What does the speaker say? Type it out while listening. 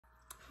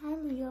Hi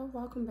Leo,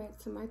 welcome back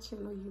to my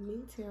channel,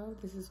 Unique Tarot.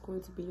 This is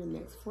going to be your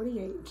next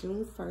 48,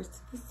 June 1st to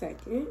the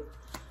 2nd.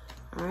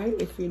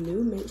 Alright, if you're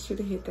new, make sure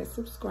to hit that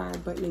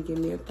subscribe button and give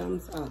me a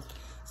thumbs up.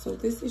 So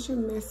this is your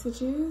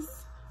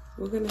messages.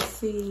 We're going to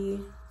see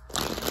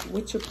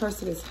what your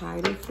person is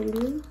hiding from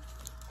you.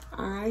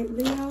 Alright,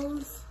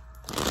 Leos.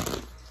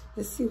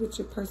 Let's see what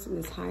your person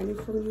is hiding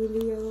from you,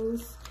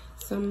 Leos.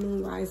 Sun,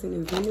 Moon, Rising,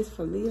 and Venus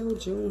for Leo,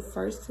 June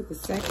 1st to the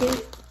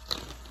 2nd.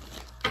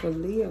 For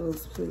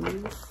Leos,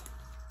 please.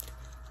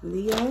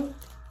 Leo,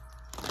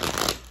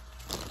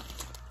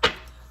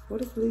 what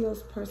is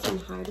Leo's person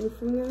hiding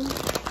from them?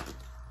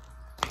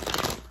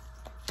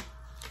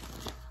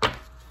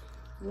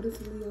 What is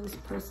Leo's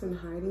person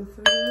hiding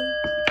from them?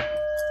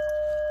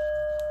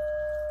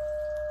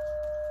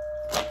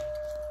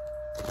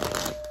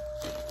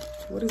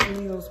 What is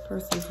Leo's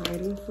person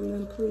hiding from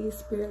them, please?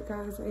 Spirit,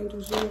 guides,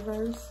 angels,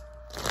 universe.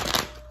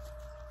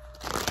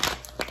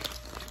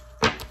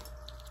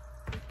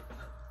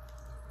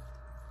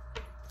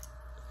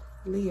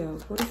 Leo,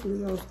 what is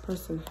Leo's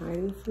person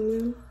hiding from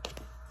them?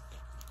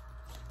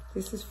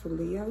 This is for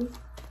Leo.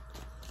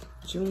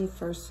 June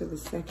 1st to the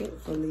 2nd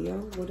for Leo.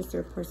 What is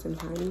their person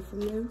hiding from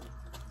them?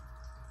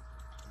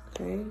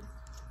 Okay.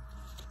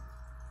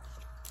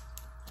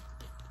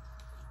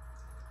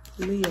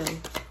 Leo,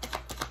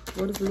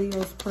 what is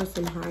Leo's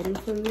person hiding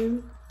from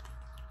them?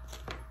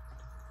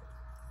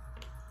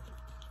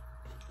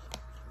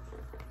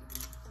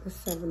 The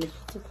Seven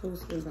of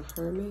Pentacles and the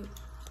Hermit.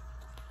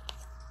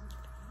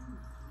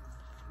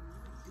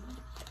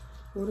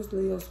 What is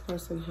Leo's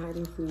person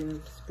hiding from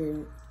them,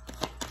 Spirit?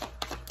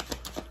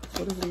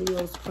 What is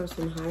Leo's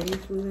person hiding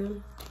from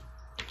them?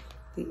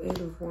 The Eight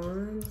of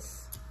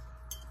Wands.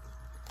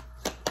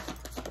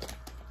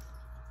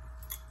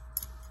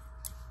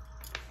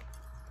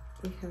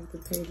 We have the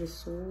Page of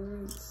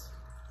Swords.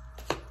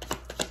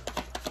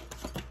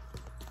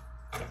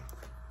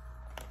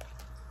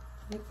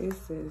 What is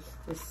this?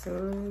 The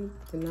Sun,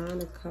 the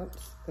Nine of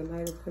Cups, the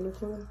Knight of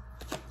Pentacles.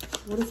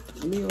 What is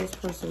Leo's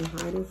person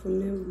hiding from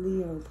them?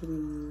 Leo,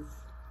 please.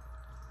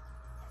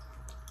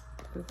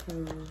 Okay.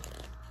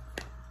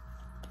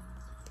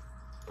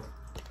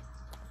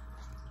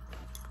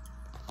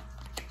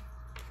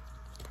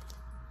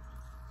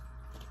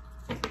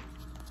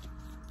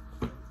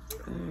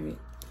 Alright.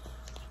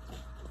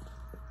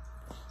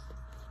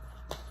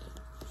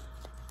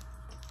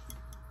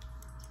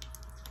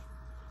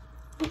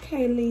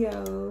 Okay,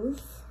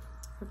 Leos.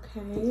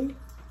 Okay.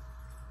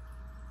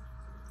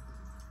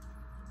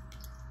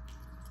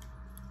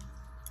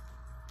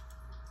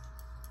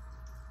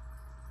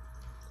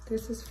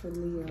 This is for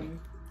Leo.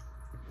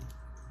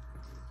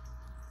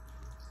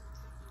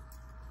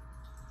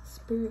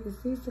 Spirit, is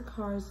these the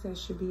cards that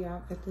should be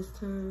out at this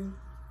time?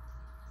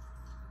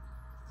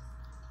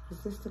 Is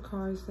this the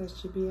cards that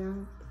should be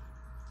out?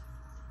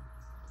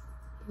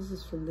 This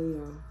is for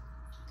Leo.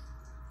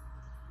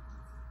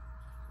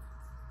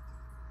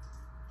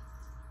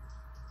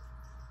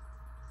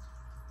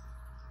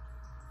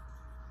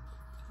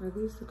 Are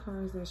these the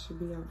cards that should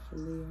be out for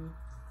Leo?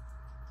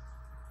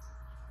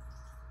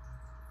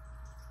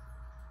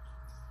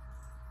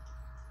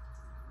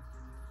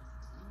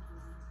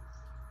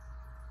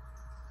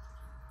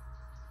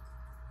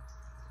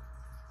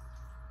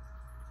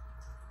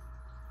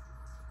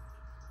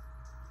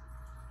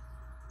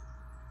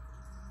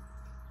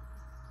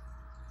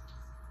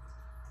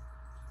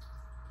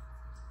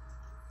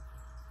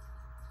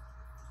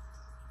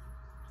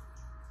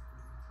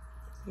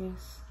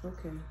 Yes,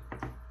 okay.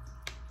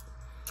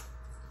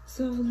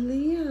 So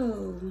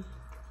Leo,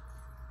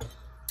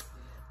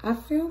 I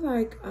feel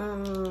like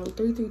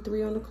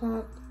 333 on the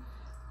clock.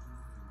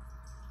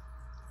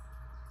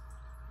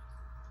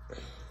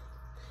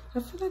 I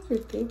feel like you're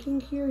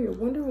thinking here. You're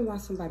wondering why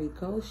somebody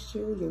ghosts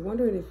you. You're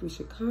wondering if you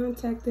should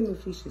contact them,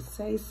 if you should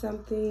say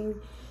something,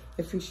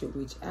 if you should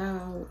reach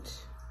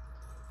out.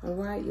 All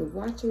right, you're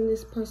watching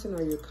this person,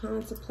 or you're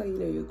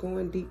contemplating, or you're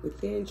going deep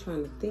within,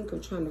 trying to think or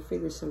trying to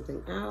figure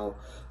something out,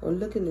 or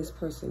looking this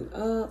person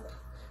up.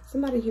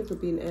 Somebody here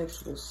could be an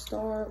actual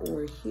star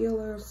or a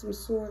healer of some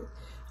sort.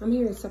 I'm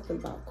hearing something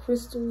about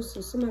crystals,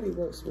 so somebody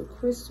works with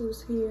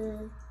crystals here.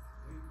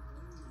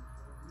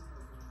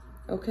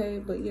 Okay,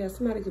 but yeah,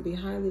 somebody could be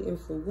highly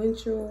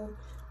influential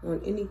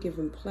on any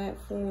given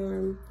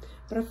platform.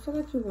 But I feel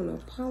like you want to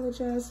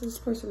apologize to this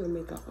person or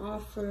make an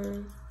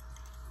offer.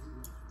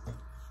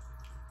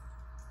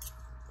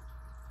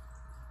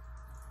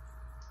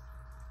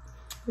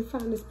 You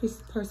find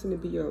this person to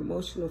be your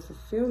emotional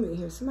fulfillment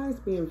here. Somebody's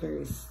being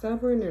very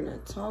stubborn. They're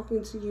not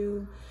talking to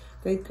you.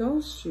 They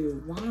ghost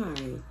you.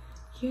 Why?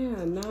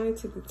 Yeah, 9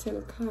 to the 10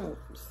 of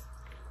Cups.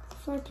 I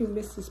feel like you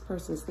miss this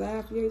person's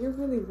laugh. Yeah, you're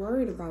really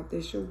worried about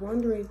this. You're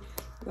wondering,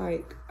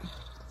 like,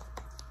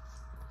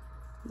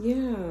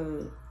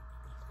 yeah.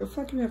 I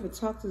feel like you haven't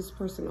talked to this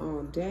person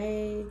all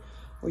day.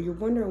 Or you're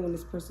wondering when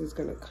this person is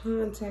going to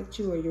contact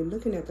you. Or you're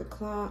looking at the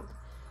clock.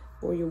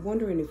 Or you're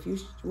wondering if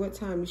what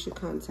time you should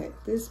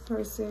contact this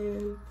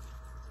person.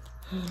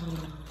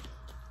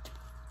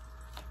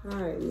 All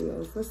right,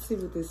 Leos, let's see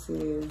what this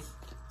is.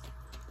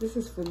 This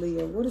is for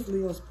Leo. What is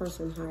Leo's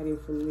person hiding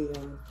from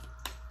Leo?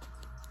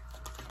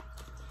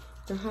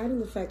 They're hiding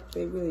the fact that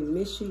they really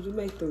miss you. You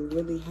make them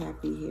really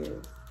happy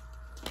here.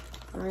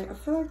 All right, I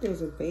feel like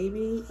there's a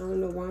baby. I don't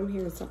know why I'm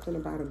hearing something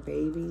about a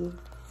baby.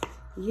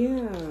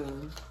 Yeah.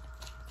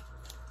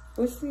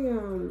 What's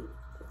the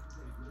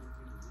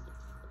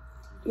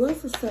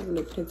Seven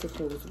of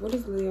Pentacles? What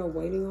is Leo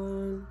waiting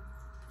on?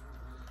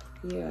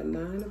 Yeah,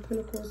 Nine of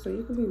Pentacles. So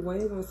you could be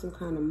waiting on some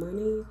kind of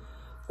money,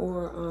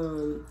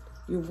 or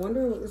you're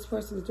wondering what this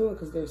person is doing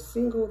because they're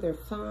single, they're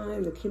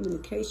fine. The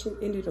communication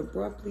ended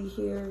abruptly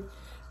here.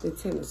 The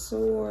Ten of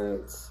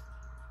Swords.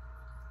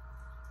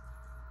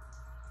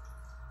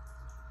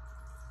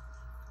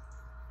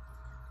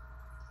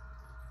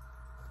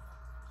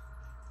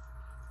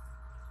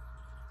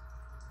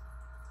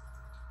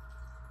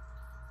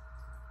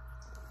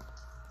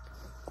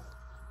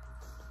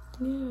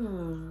 Yeah.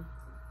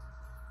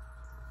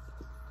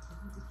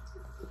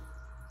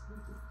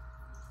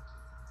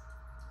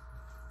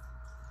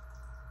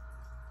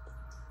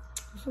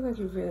 I feel like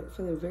you're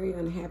feeling very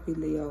unhappy,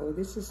 Leo.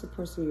 This is the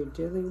person you're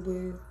dealing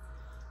with.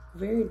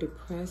 Very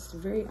depressed,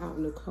 very out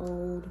in the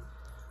cold.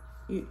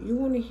 You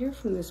want to hear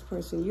from this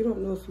person. You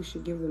don't know if you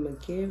should give them a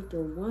gift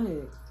or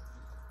what.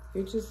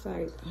 You're just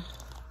like...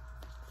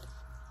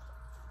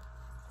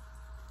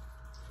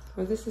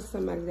 Or this is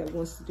somebody that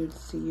wants to do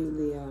this to you,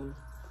 Leo.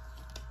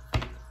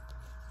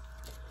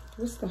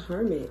 What's the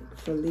Hermit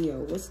for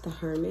Leo? What's the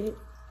Hermit?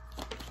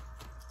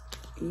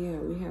 Yeah,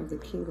 we have the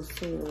King of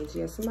Swords.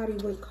 Yeah, somebody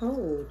went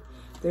cold.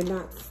 They're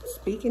not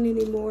speaking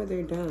anymore.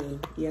 They're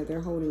done. Yeah,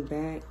 they're holding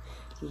back.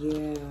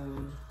 Yeah.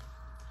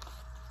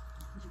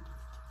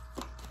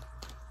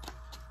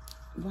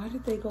 Why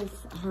did they go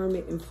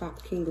Hermit and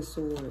King of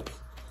Swords?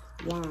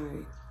 Why?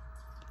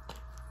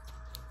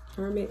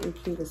 Hermit and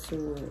King of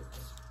Swords.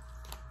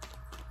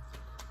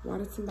 Why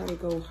did somebody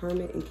go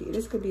Hermit and King?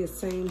 This could be a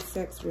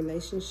same-sex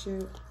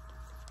relationship.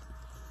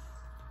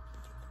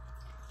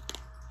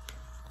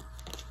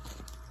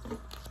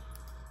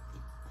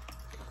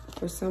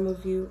 For some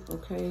of you,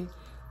 okay.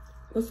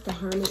 What's the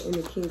Hermit and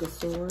the King of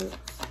Swords?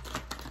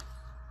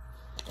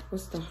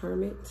 What's the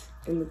Hermit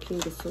and the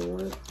King of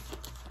Swords?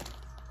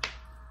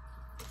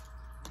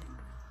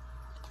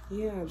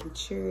 Yeah, the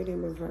Chariot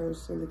in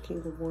reverse and the King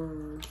of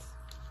Wands.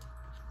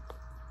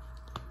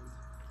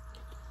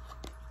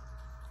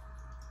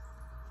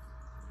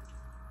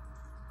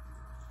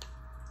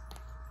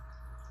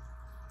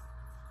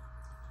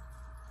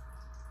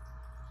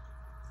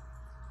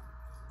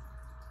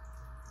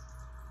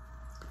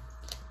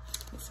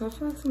 So I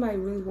feel like somebody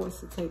really wants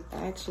to take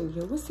action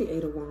here. What's the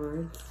Eight of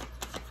Wands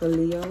for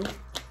Leo?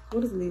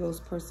 What is Leo's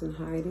person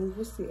hiding?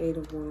 What's the Eight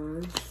of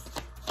Wands?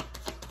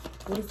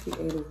 What is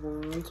the Eight of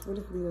Wands? What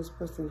is Leo's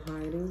person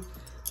hiding?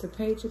 The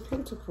Page of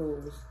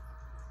Pentacles.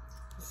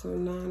 So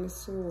Nine of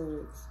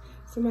Swords.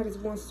 Somebody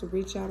wants to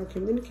reach out and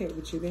communicate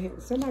with you.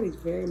 Somebody's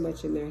very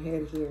much in their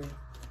head here,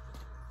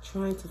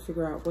 trying to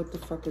figure out what the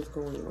fuck is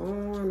going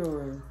on,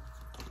 or...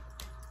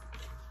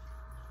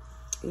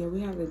 Yeah,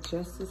 we have the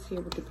Justice here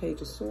with the Page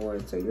of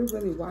Swords. So you're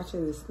really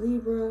watching this,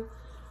 Libra,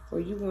 or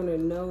you want to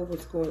know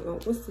what's going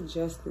on. What's the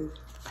Justice?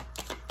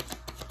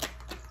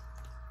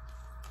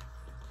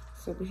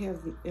 So we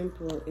have the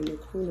Emperor and the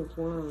Queen of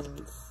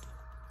Wands.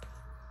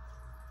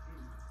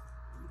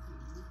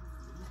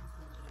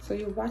 So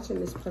you're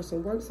watching this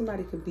person work.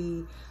 Somebody could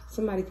be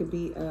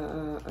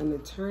an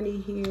attorney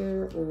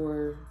here,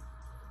 or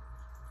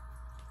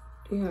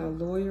yeah, a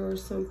lawyer or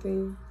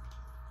something.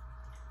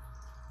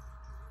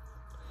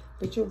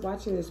 But you're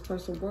watching this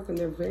person work, and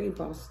they're very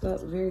bossed up,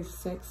 very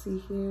sexy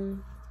here.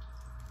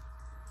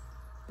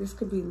 This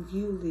could be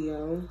you,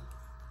 Leo.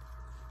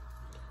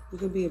 You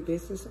could be a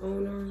business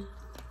owner.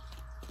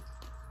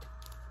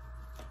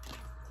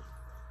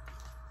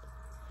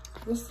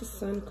 What's the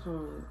Sun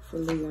card for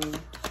Leo?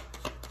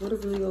 What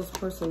is Leo's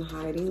person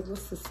hiding?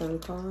 What's the Sun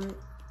card?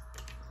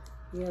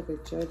 Yeah, the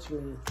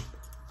Judgment.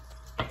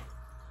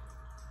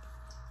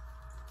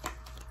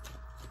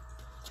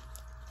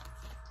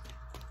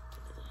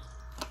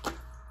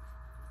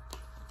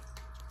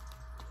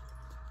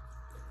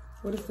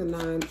 What is the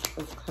Nine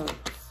of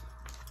Cups?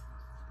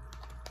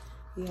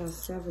 Yeah,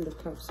 Seven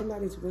of Cups.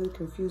 Somebody's really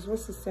confused.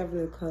 What's the Seven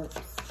of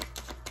Cups?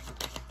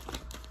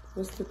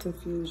 What's the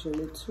confusion?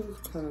 The Two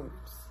of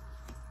Cups.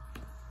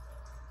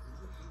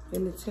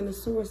 And the Ten of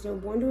Swords. They're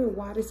wondering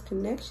why this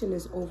connection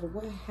is over.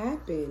 What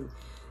happened?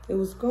 It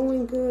was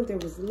going good. There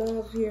was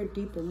love here,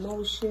 deep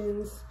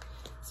emotions.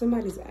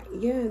 Somebody's,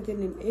 yeah, and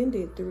then it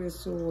ended. Three of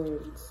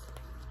Swords.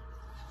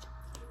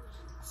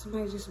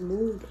 Somebody just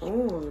moved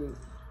on.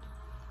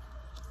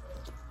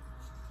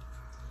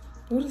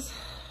 What is...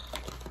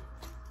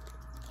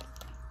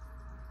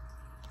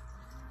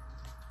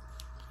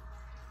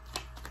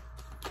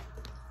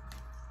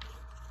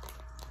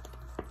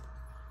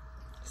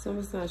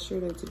 Someone's not sure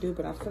what to do,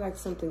 but I feel like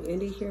something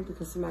ended here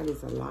because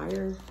somebody's a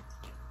liar.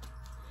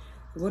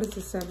 What is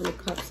the Seven of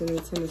Cups and the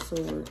Ten of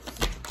Swords?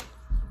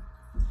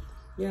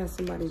 Yeah,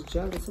 somebody's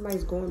juggling.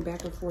 Somebody's going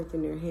back and forth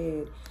in their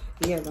head.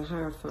 Yeah, the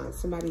Hierophant.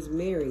 Somebody's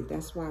married.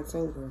 That's why it's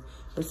over.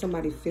 Or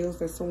somebody feels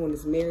that someone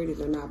is married and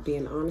they're not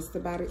being honest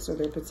about it, so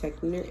they're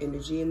protecting their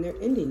energy and they're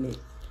ending it.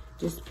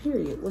 Just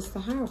period. What's the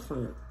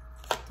Hierophant?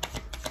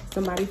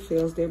 Somebody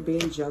feels they're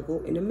being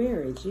juggled in a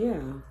marriage.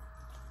 Yeah.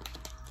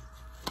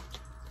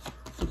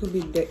 You could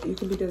be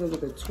dealing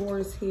with a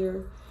Taurus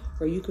here,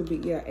 or you could be,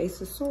 yeah,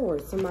 Ace of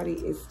Swords. Somebody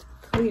is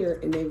clear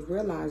and they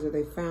realize, or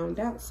they found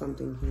out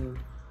something here.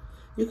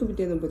 You could be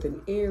dealing with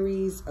an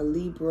Aries, a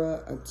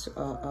Libra, a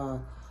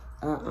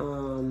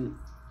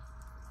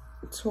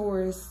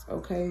Taurus,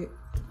 okay,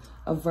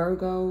 a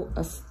Virgo,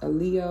 a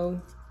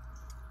Leo,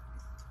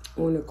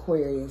 or an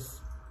Aquarius.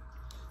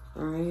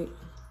 All right.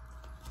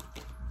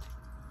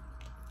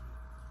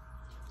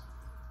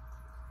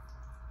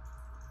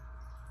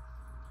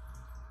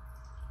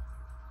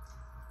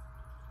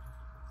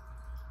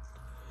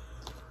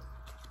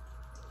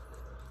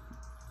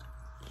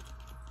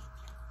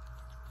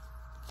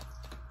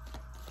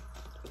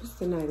 What's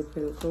the Knight of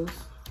Pentacles?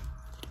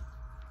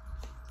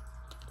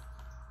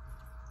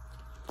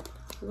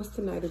 What's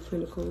the Knight of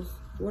Pentacles?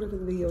 What are the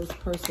Leo's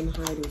person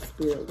hiding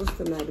spirit? What's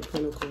the Knight of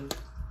Pentacles?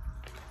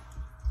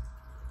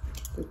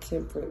 The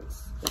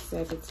Temperance, the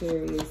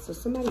Sagittarius. So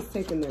somebody's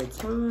taking their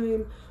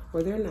time,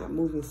 or they're not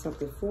moving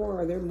something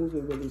forward, or they're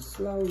moving really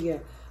slow. Yeah,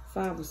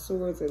 Five of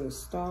Swords and a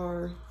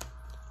Star.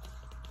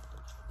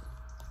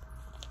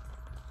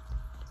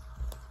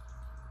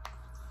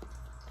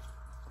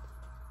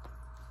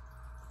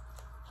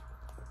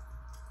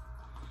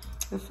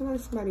 I feel like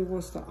somebody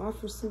wants to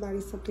offer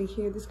somebody something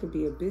here. This could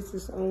be a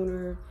business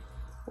owner,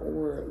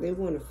 or they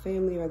want a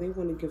family, or they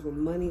want to give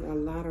them money, a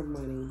lot of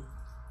money.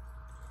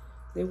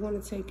 They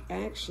want to take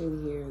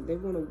action here. They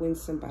want to win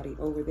somebody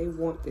over. They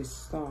want this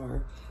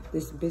star,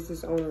 this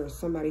business owner, or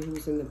somebody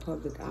who's in the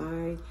public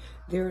eye.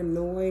 They're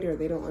annoyed, or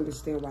they don't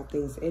understand why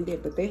things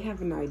ended, but they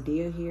have an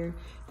idea here.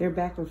 They're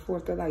back and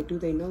forth. They're like, do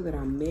they know that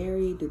I'm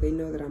married? Do they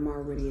know that I'm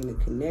already in a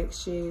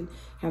connection?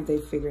 Have they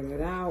figured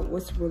it out?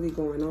 What's really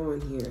going on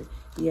here?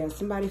 Yeah,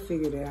 somebody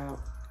figured it out.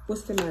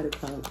 What's the Knight of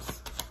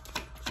Cups?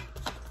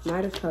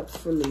 Knight of Cups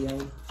for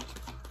Leo.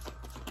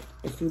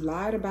 If you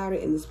lied about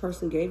it and this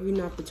person gave you an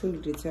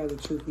opportunity to tell the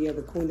truth, yeah,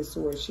 the Queen of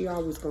Swords, she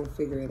always gonna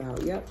figure it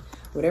out. Yep.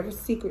 Whatever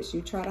secrets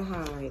you try to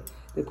hide,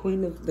 the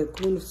Queen of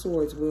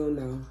Swords will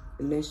know.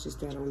 And that's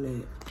just that on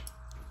that.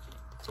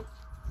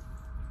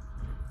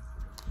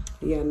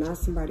 Yeah, not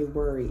somebody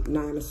worried.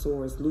 Nine of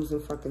Swords,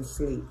 losing fucking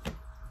sleep.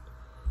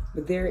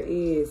 But there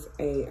is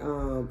a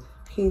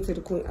King to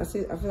the Queen. I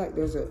feel like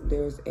there is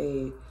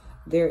a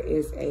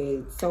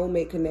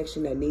soulmate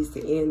connection that needs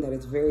to end, that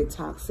is very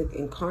toxic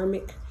and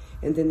karmic.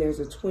 And then there's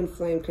a twin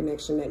flame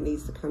connection that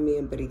needs to come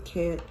in, but it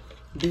can't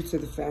due to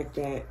the fact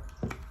that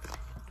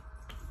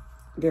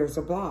there's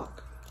a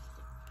block.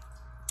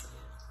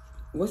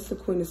 What's the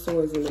Queen of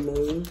Swords in the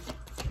Moon?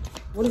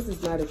 What does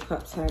this Knight of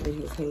Cups have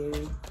in his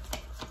hand?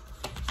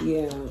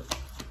 Yeah.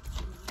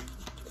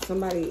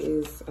 Somebody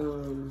is...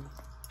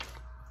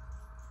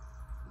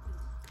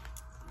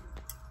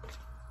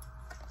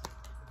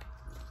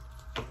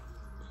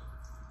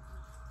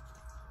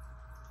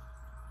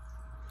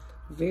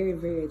 very,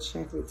 very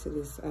attracted to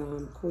this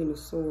Queen of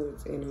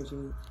Swords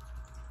energy.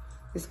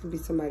 This could be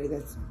somebody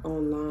that's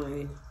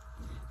online,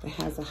 that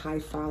has a high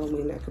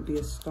following, that could be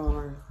a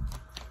star.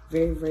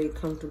 Very, very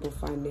comfortable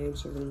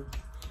financially.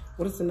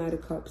 What does the Knight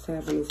of Cups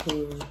have in his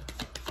hand?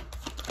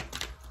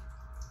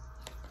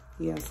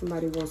 Yeah,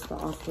 somebody wants to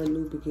offer a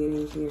new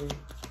beginning here.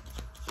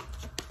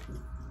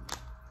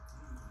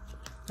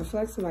 I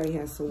feel like somebody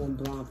has someone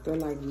blocked. They're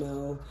like,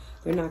 no,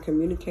 they're not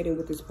communicating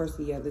with this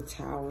person. Yeah, the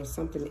Tower,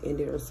 something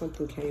ended or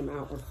something came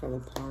out or fell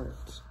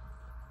apart.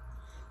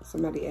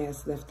 Somebody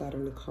ass left out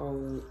in the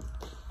cold.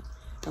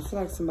 I feel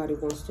like somebody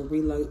wants to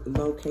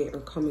relocate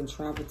or come and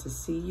travel to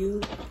see you.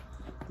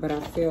 But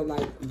I feel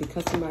like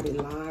because somebody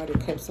lied or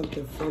kept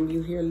something from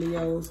you here,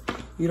 Leos,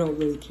 you don't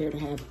really care to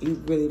have, you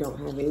really don't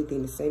have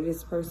anything to say to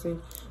this person.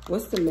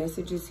 What's the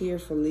messages here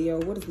for Leo?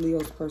 What is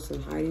Leo's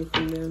person hiding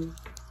from them?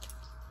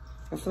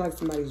 I feel like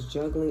somebody's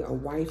juggling a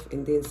wife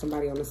and then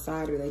somebody on the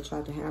side, or they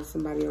tried to have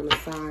somebody on the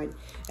side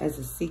as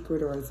a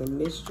secret or as a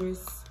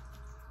mistress.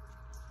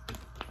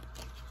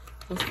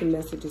 What's the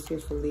messages here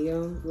for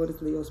Leo? What is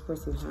Leo's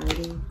person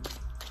hiding?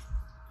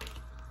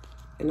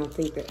 And I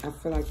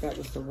feel like that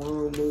was the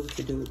wrong move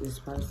to do with this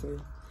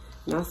person.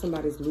 Now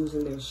somebody's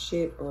losing their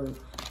shit, or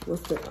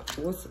what's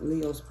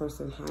Leo's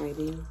person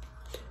hiding?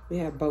 We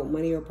have both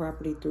money or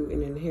property through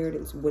an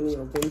inheritance, winning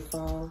or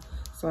windfall.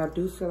 So I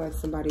do feel like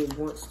somebody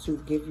wants to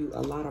give you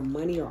a lot of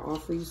money or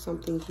offer you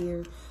something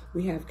here.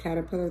 We have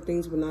caterpillar.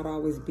 Things will not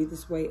always be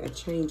this way. A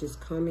change is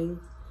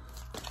coming.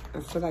 I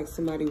feel like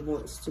somebody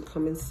wants to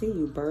come and see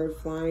you. Bird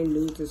flying,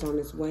 news is on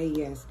its way.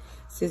 Yes.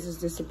 Scissors,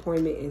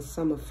 disappointment in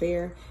some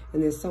affair.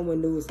 And then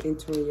someone new is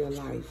entering your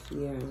life.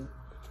 Yeah.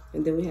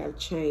 And then we have a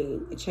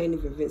chain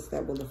of events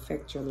that will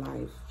affect your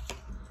life.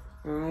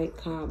 All right.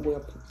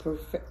 Cobweb,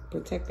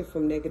 protected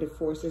from negative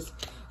forces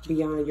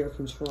beyond your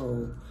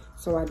control.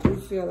 So I do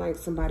feel like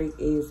somebody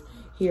is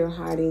here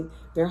hiding.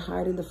 They're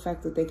hiding the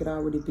fact that they could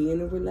already be in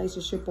a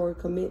relationship or a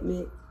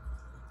commitment.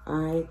 All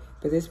right,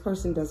 but this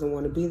person doesn't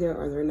want to be there,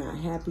 or they're not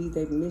happy.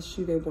 They miss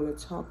you. They want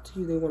to talk to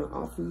you. They want to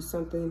offer you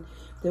something.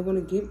 They want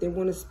to give. They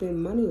want to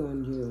spend money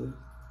on you.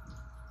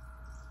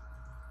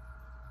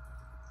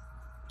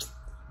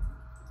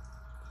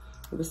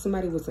 But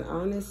somebody wasn't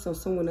honest, so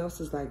someone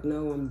else is like,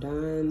 no, I'm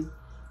done.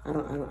 I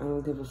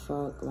don't give a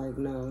fuck. Like,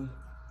 no.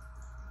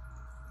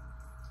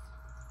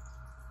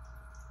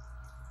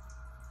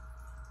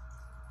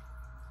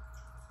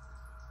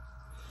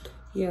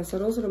 Yeah, so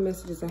those are the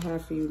messages I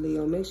have for you,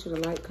 Leo. Make sure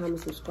to like, comment,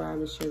 subscribe,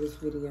 and share this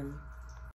video.